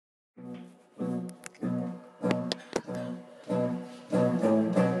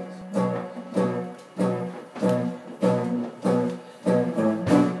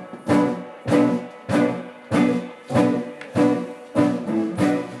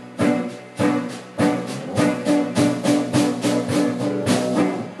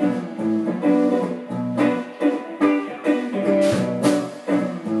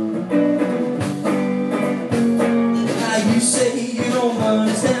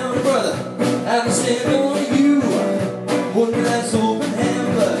down, brother. I'm standing on you. One nice open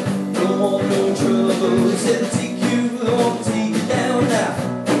hand, but don't want no trouble. Said to take you, don't want to take you down now.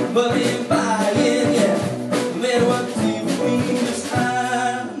 But in buying, yeah, man, what to do for me? 'Cause I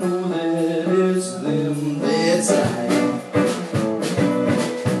know that it's them that's lying.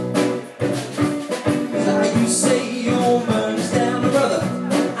 'Cause how you say your burns down, brother.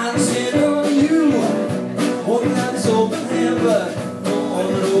 I'm standing on you. One nice open hand, but don't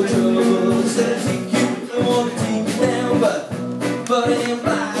want no trouble. Said to take you, don't want to take you down, but in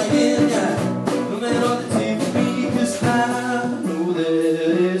buying, yeah, no matter what they do for me, 'cause I know that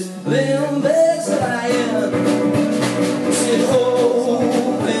it's them that's lying. Said, oh,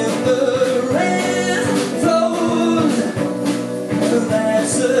 when the rain flows,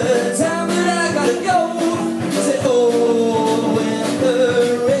 that's the time that I gotta go. Said, oh, when the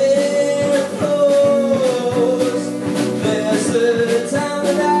rain flows, that's the time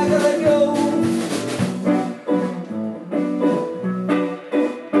that I gotta go.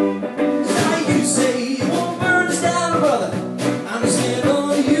 You say you won't burn us down, brother. I'm standing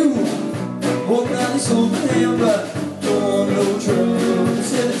on you. Holding out this open hand, but don't want no trouble.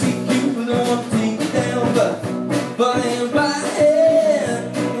 Said to take you, but don't want to take you down, but hand by hand,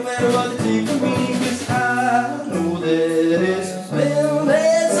 no matter what they take for me, 'cause I know that it's them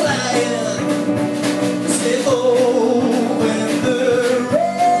that's lying. Say, oh, when the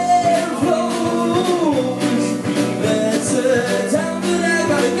rain flows, that's the time that I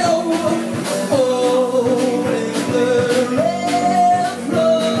gotta go.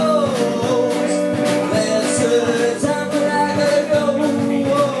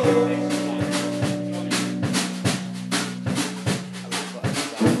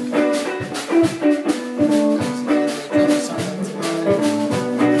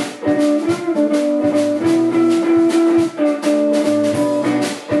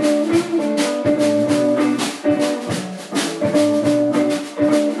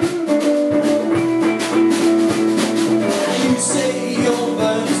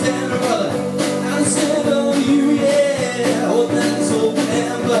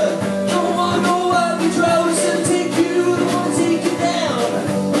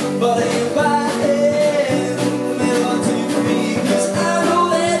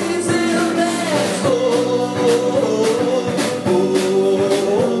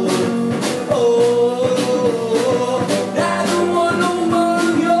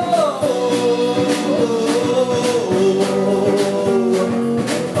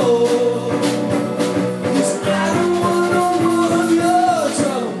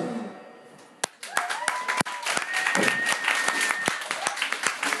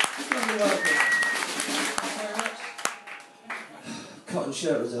 Cotton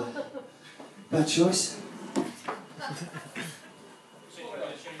shirt was a bad choice.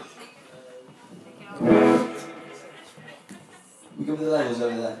 We go with the labels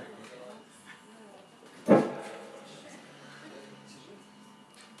over there.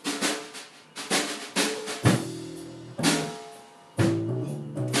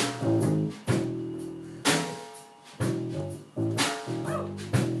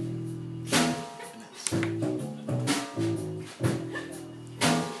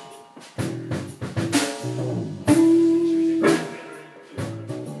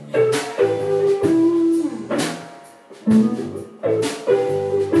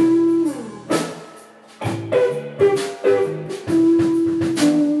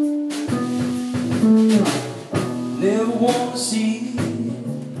 Never wanna see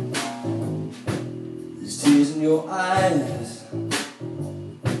these tears in your eyes.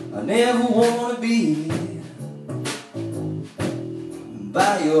 I never wanna be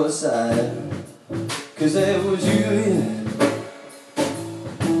by your side, 'cause that was you, yeah.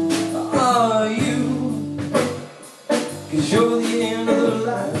 Are you? 'Cause you're the end of the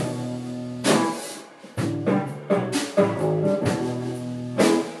line.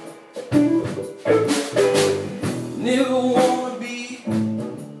 Never wanna be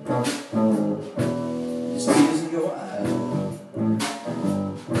these tears in your eyes.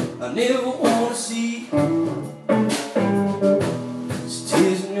 I never wanna see these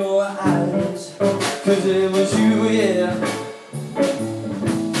tears in your eyes, 'cause it was you, yeah.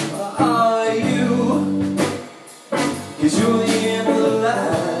 Are you? 'Cause you're the end of the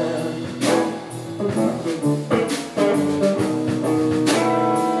line.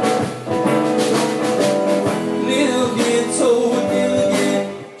 Never get told, never get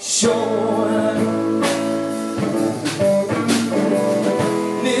shown.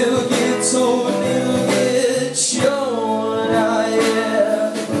 Never get told, never get shown. Ah,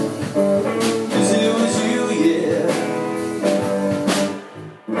 yeah. 'Cause it was you, yeah.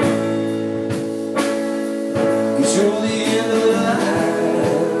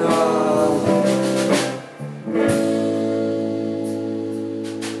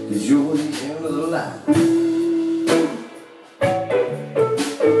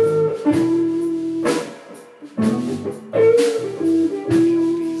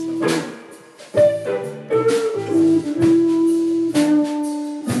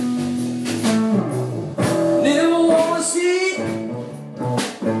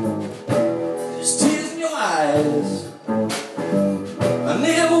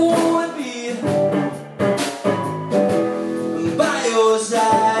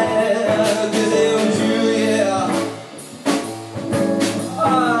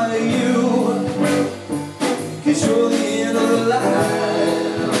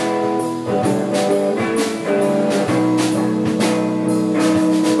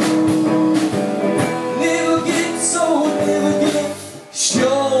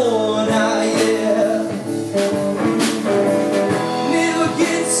 Sure, now, yeah. Never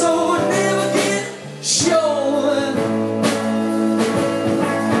get so, never get sure.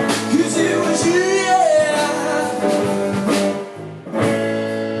 'Cause it was you, yeah.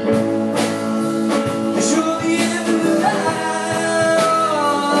 'Cause you're the end of the line.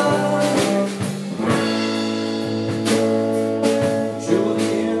 You're the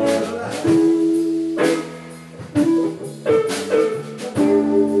end of the line.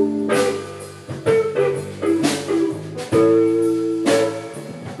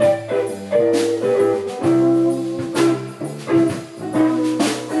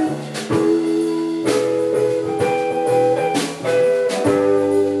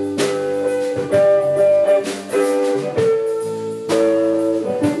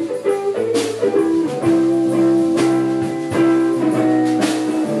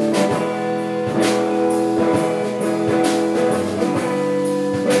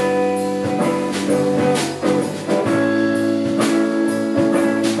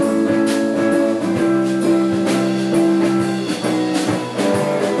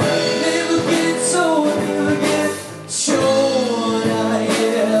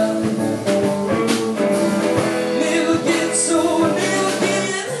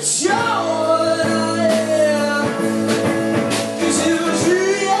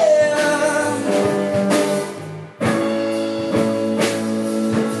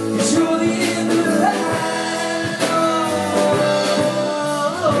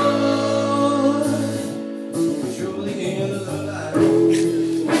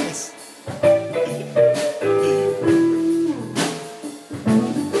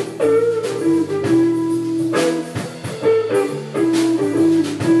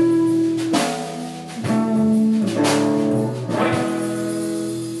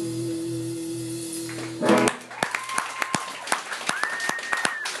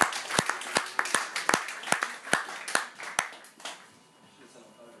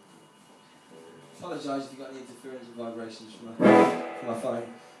 Apologise if you got any interference and vibrations from my phone.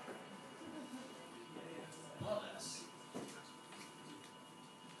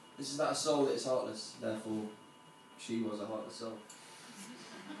 This is that soul that is heartless, therefore she was a heartless soul.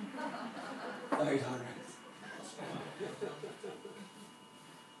 Very direct.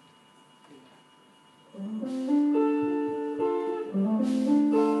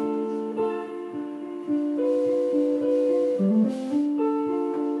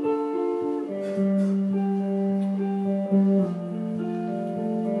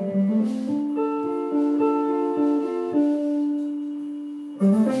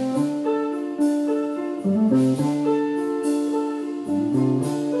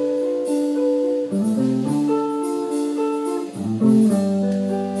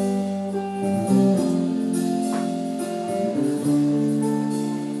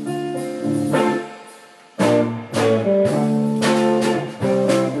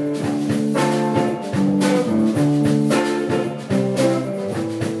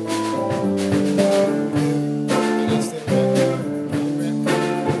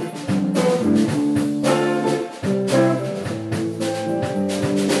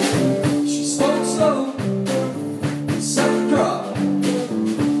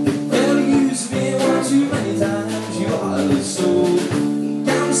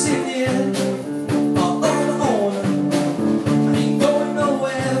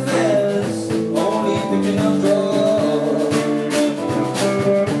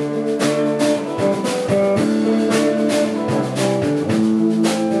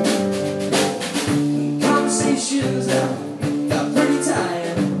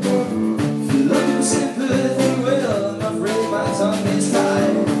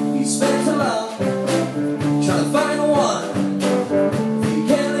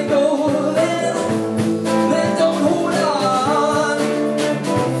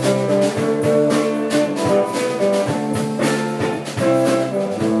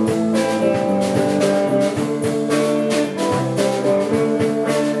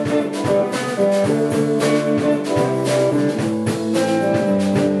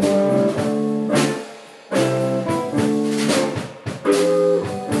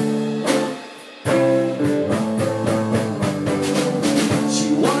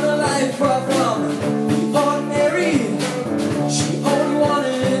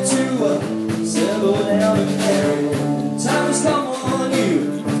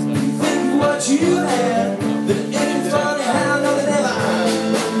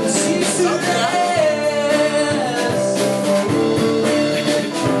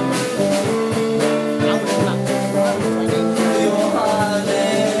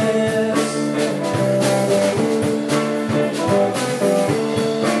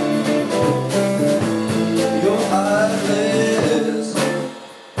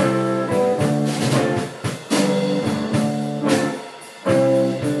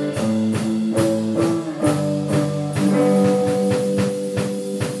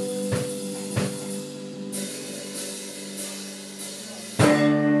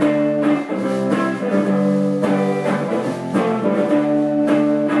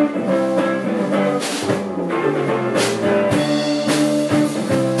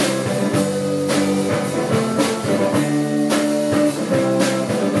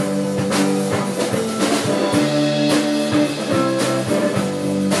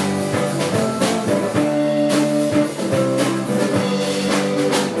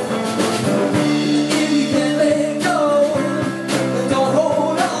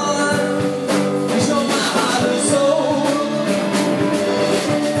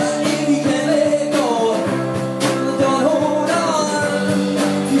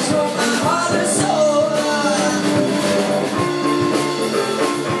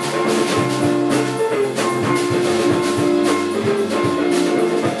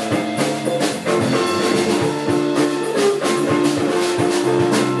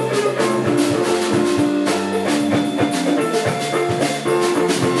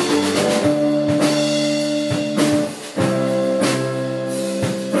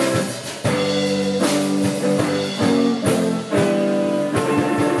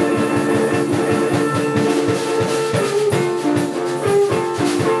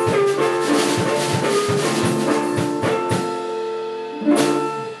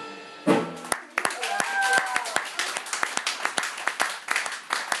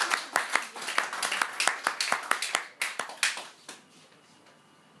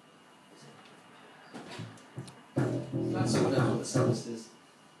 sounds is.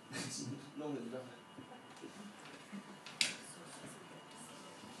 It's normally the drummer.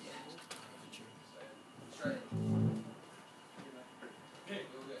 Straight. Okay,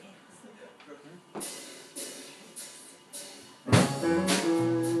 we'll go.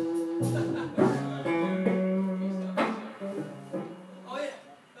 Oh yeah.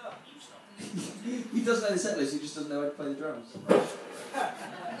 Oh. He does know the set list, he just doesn't know how to play the drums.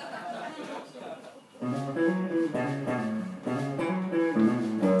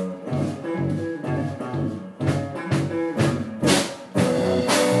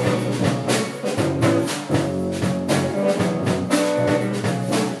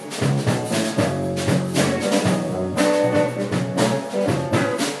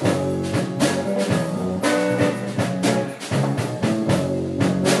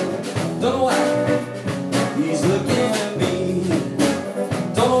 Don't know why he's looking at me.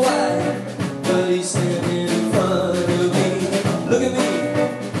 Don't know why, but he's standing in front of me. Look at me,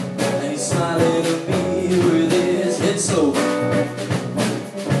 and he's smiling at me with his head slow.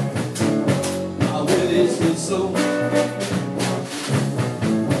 With his head slow.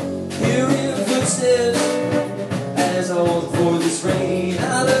 Hearing footsteps as I walk for this rain. I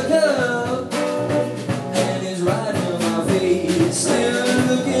look up, and he's right in my face, still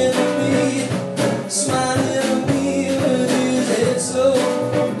looking at me, smiling at me with his head slow.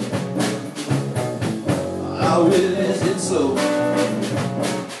 With his head slow.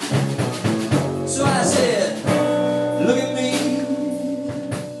 So I said, look at me,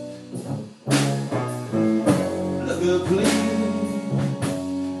 look up please.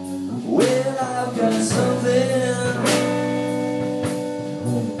 Well, I've got something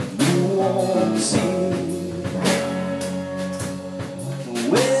you won't see.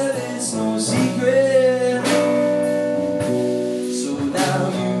 Well, it's no secret, so now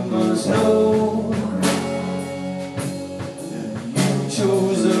you must know.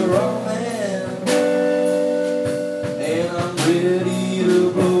 Chose the wrong man, and I'm ready to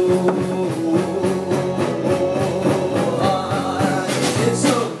blow. It's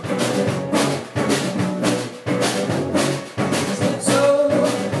so, it's so.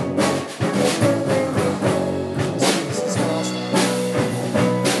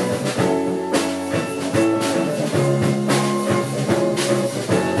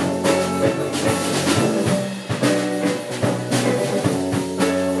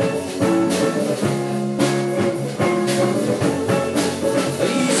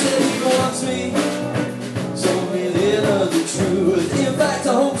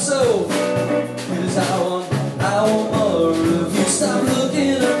 So, here's how I want more of you. Stop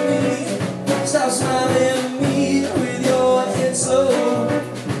looking at me, stop smiling at me with your head slow.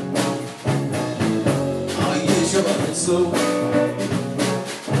 Oh yes, your head slow.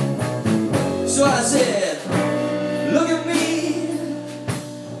 So I said, look at me,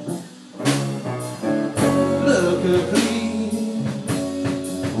 look at me.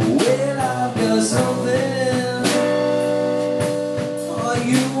 Well, I've got something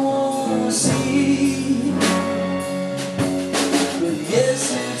you won't see, but yes,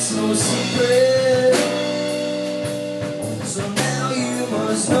 it's no secret, so now you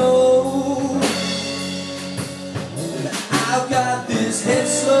must know that I've got this head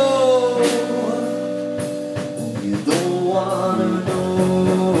slow. You don't wanna know.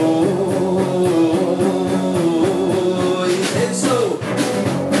 His head slow.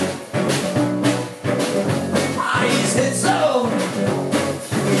 His head slow.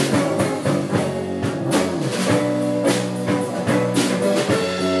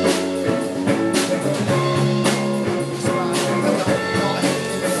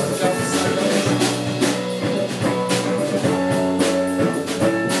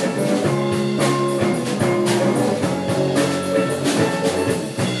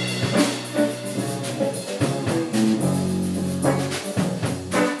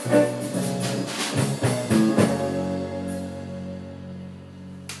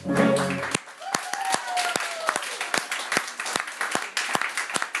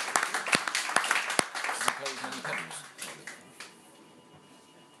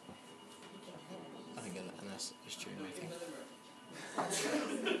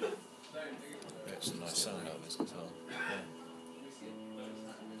 It's a nice sound out of this guitar.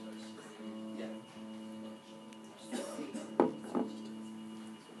 Yeah.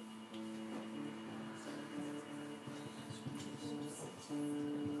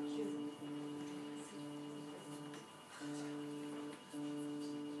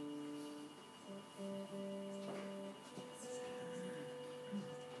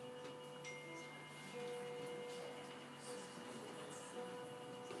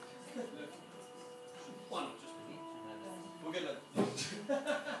 One, just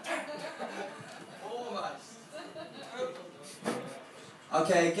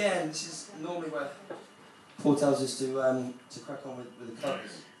Okay, again, this is normally where Paul tells us to crack on with the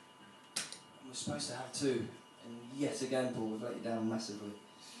covers. And we're supposed to have two, and yet again, Paul, we've let you down massively.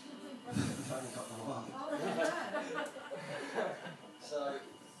 We've only got the one. So,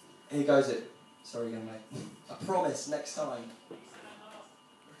 here goes it. Sorry again, mate. I promise, next time.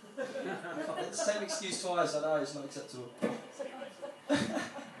 Same excuse twice, I know, it's not acceptable.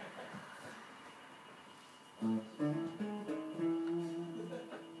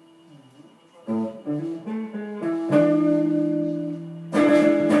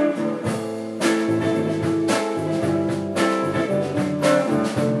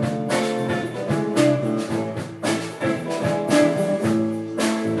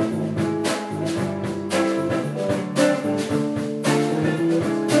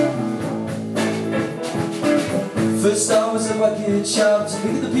 First I was a bucket shop to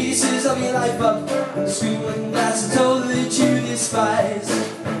pick the pieces of your life up. Screaming looking glass and told her that you despise.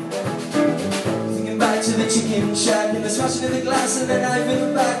 Thinking back to the chicken shack and the smashing of the glass and the knife in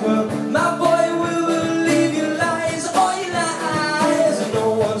the back. Well, my boy will believe your lies, all your lies, and no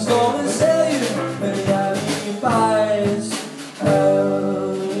one's gonna sell you any alibis.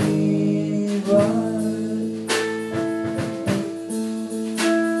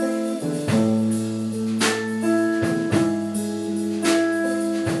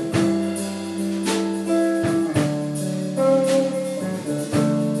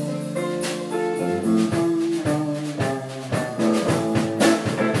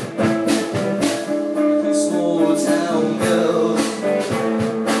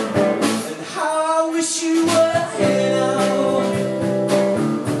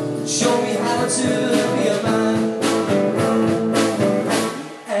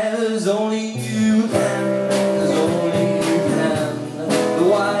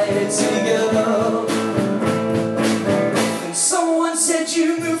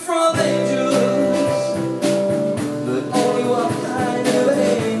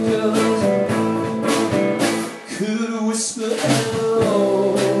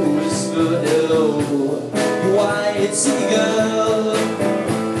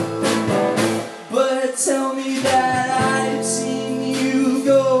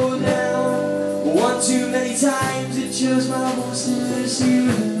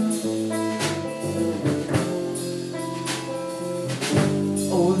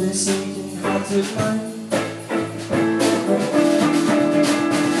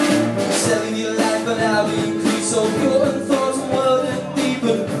 Selling your life, but now being increased so pure and thoughts and world and deep.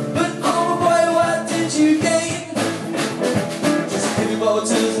 But oh boy, what did you gain? Just heavy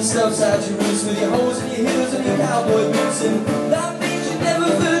motors and stuffs out your roots with your holes and your heels and your cowboy boots, and that means you never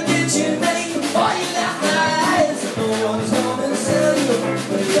forget your name. All your lies, no one's gonna sell you,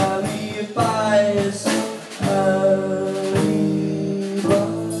 but I'll be your bias.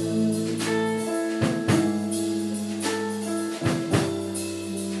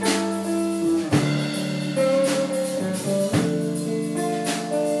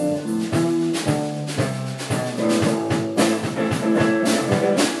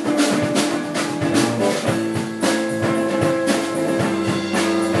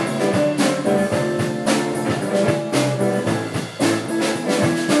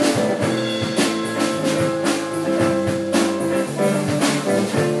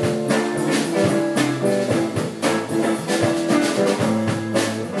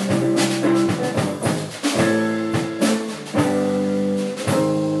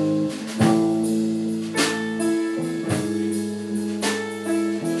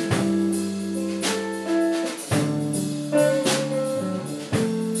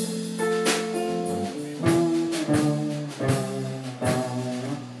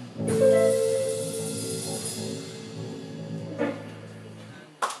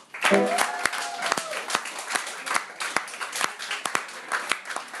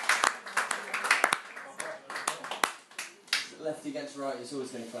 Lefty against right, it's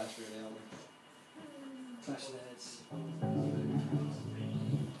always going to clash really, aren't we? Clash of the heads.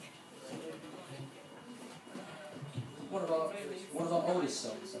 One of our oldest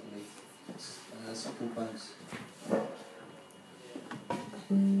songs, I believe. It's a song called Bones.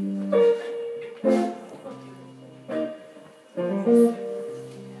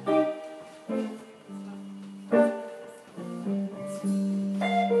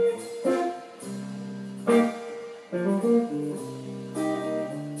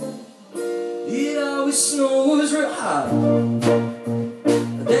 It always snows real high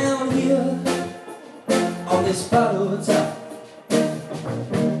down here on this bottle top.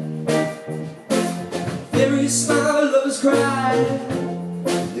 Every smile lovers cry,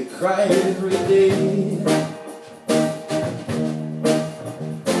 they cry every day.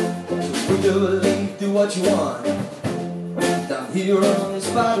 to believe, do what you want. Down here on this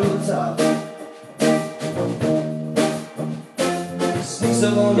bottle top, sneaks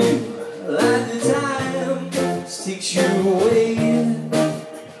up on you like the time, takes you away.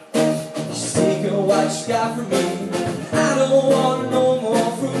 She's taking what you got from me. I don't want no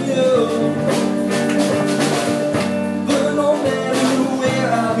more from you. But no matter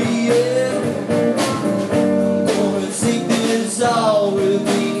where I'll be at, I'm gonna take this all with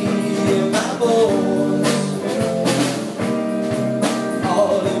me in my bones.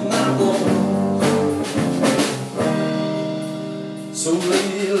 All in my bones. So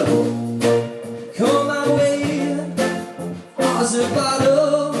lady love, come my way. As a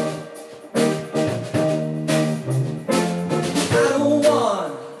bottle, I don't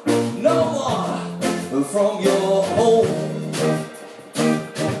want no more from your home.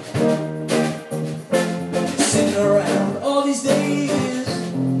 Sitting around all these days,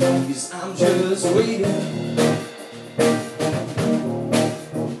 'cause I'm just waiting.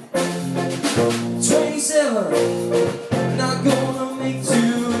 27, not gonna make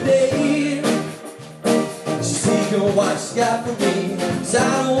today. She's taking what she got from me, 'cause I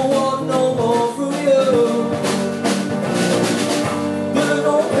don't want no more from you. But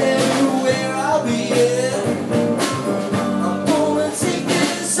no matter where I'll be at, I'm gonna take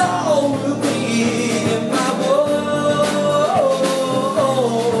this all with me in my bones.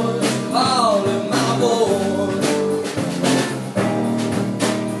 All in my bones.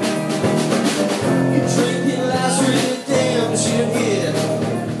 You're drinking last redemption here.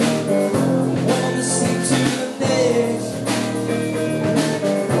 Wanna sleep to the next.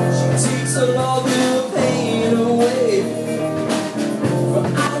 She takes all the pain away, but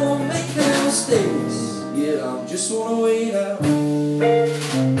I won't make no mistakes. Yeah, I'm just wanna wait out.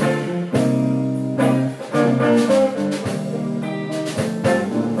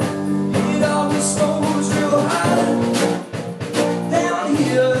 It always snows real high down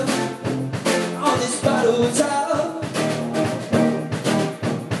here on this bottle top.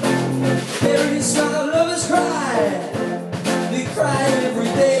 There is my lovers cry, they cry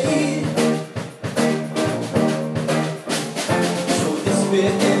every day. So this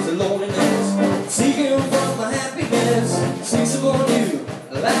bit is a loneliness, taking from my happiness, sneaks upon you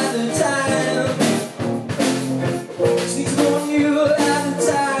like the time. Sneaks upon you like the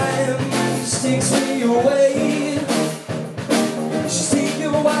time, she takes me away. She's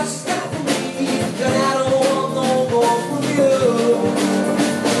taking what she's got from me, and I don't want no more from you.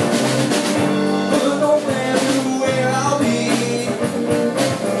 But no matter where I'll be,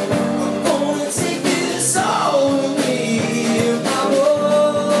 I'm gonna take this all with me in my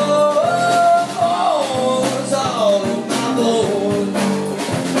bones. All in my bones.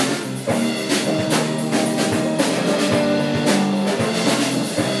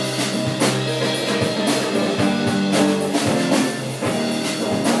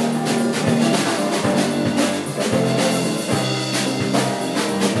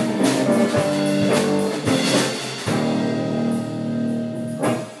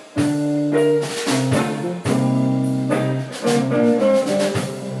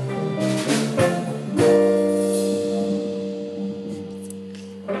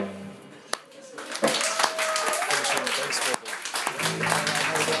 Finishing the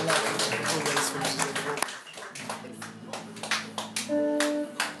bass pedal.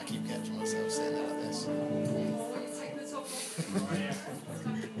 I keep catching myself saying that like this.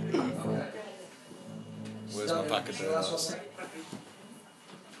 Where's my pack of donuts?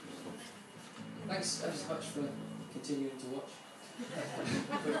 Thanks ever so much for continuing to watch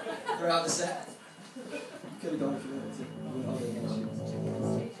throughout the set. Could have gone for it.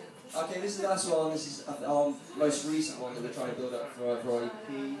 Okay, this is the last one. This is our most recent one that we're trying to build up for our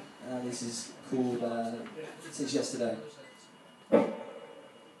EP, and this is called Since Yesterday.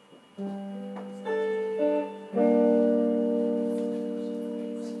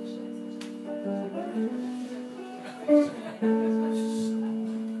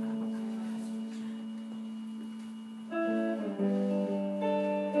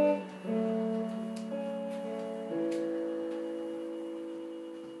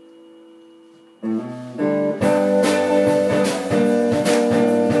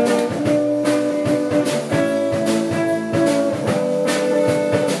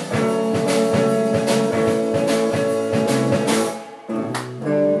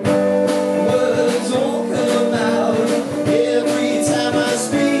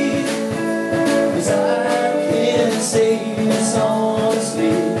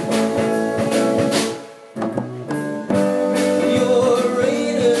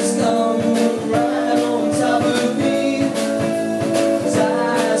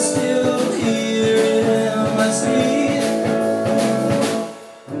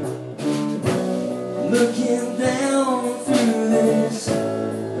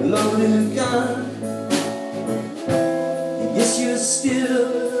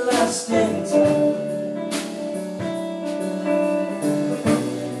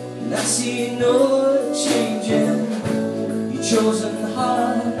 see no change in your chosen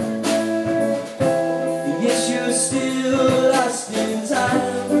heart. Yes, you're still lost in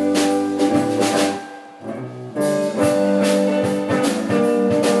time.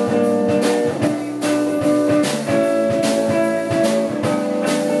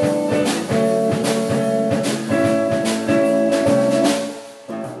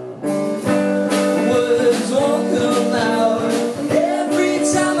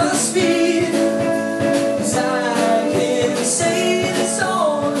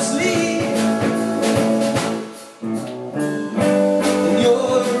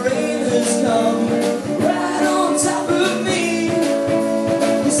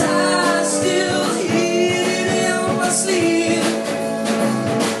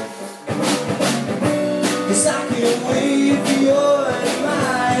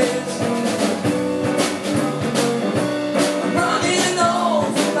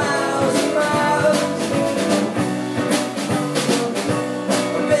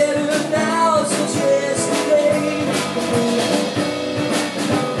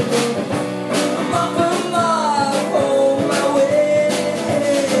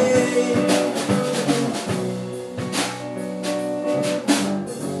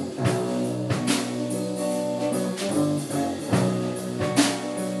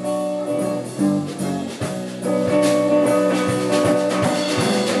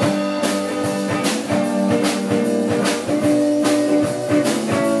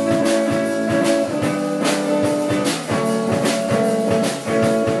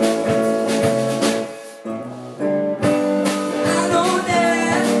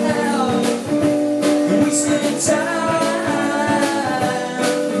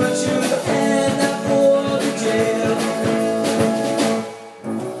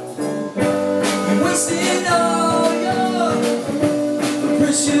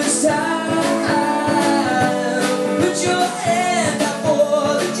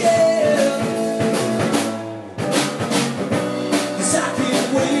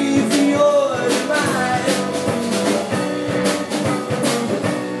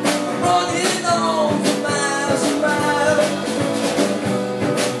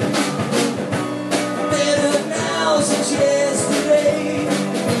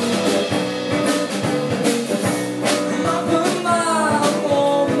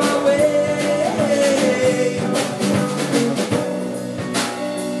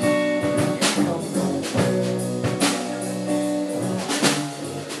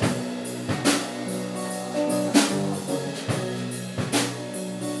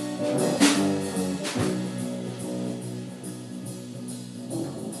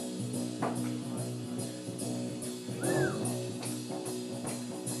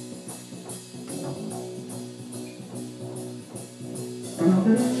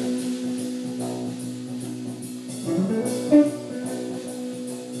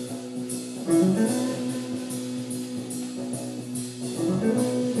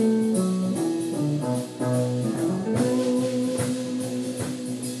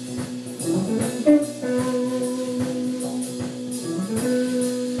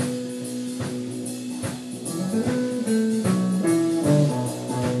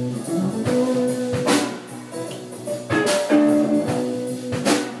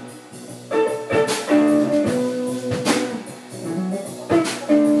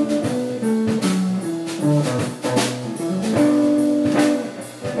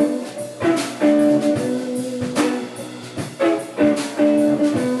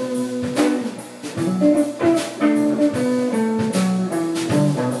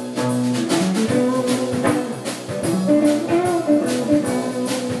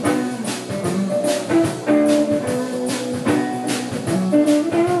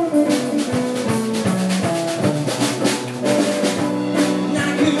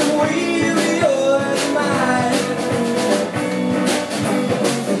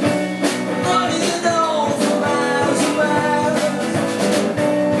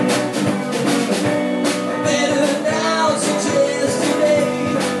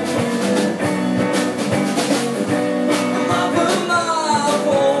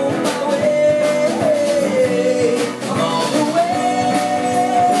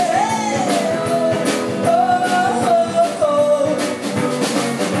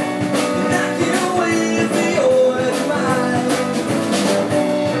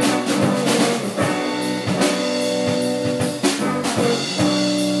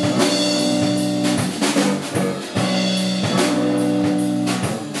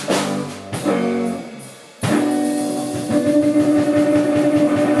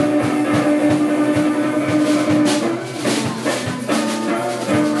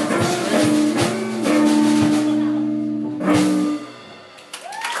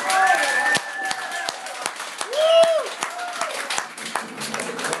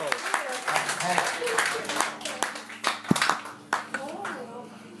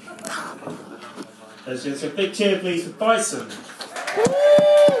 Let's just a big cheer, please, for Bison.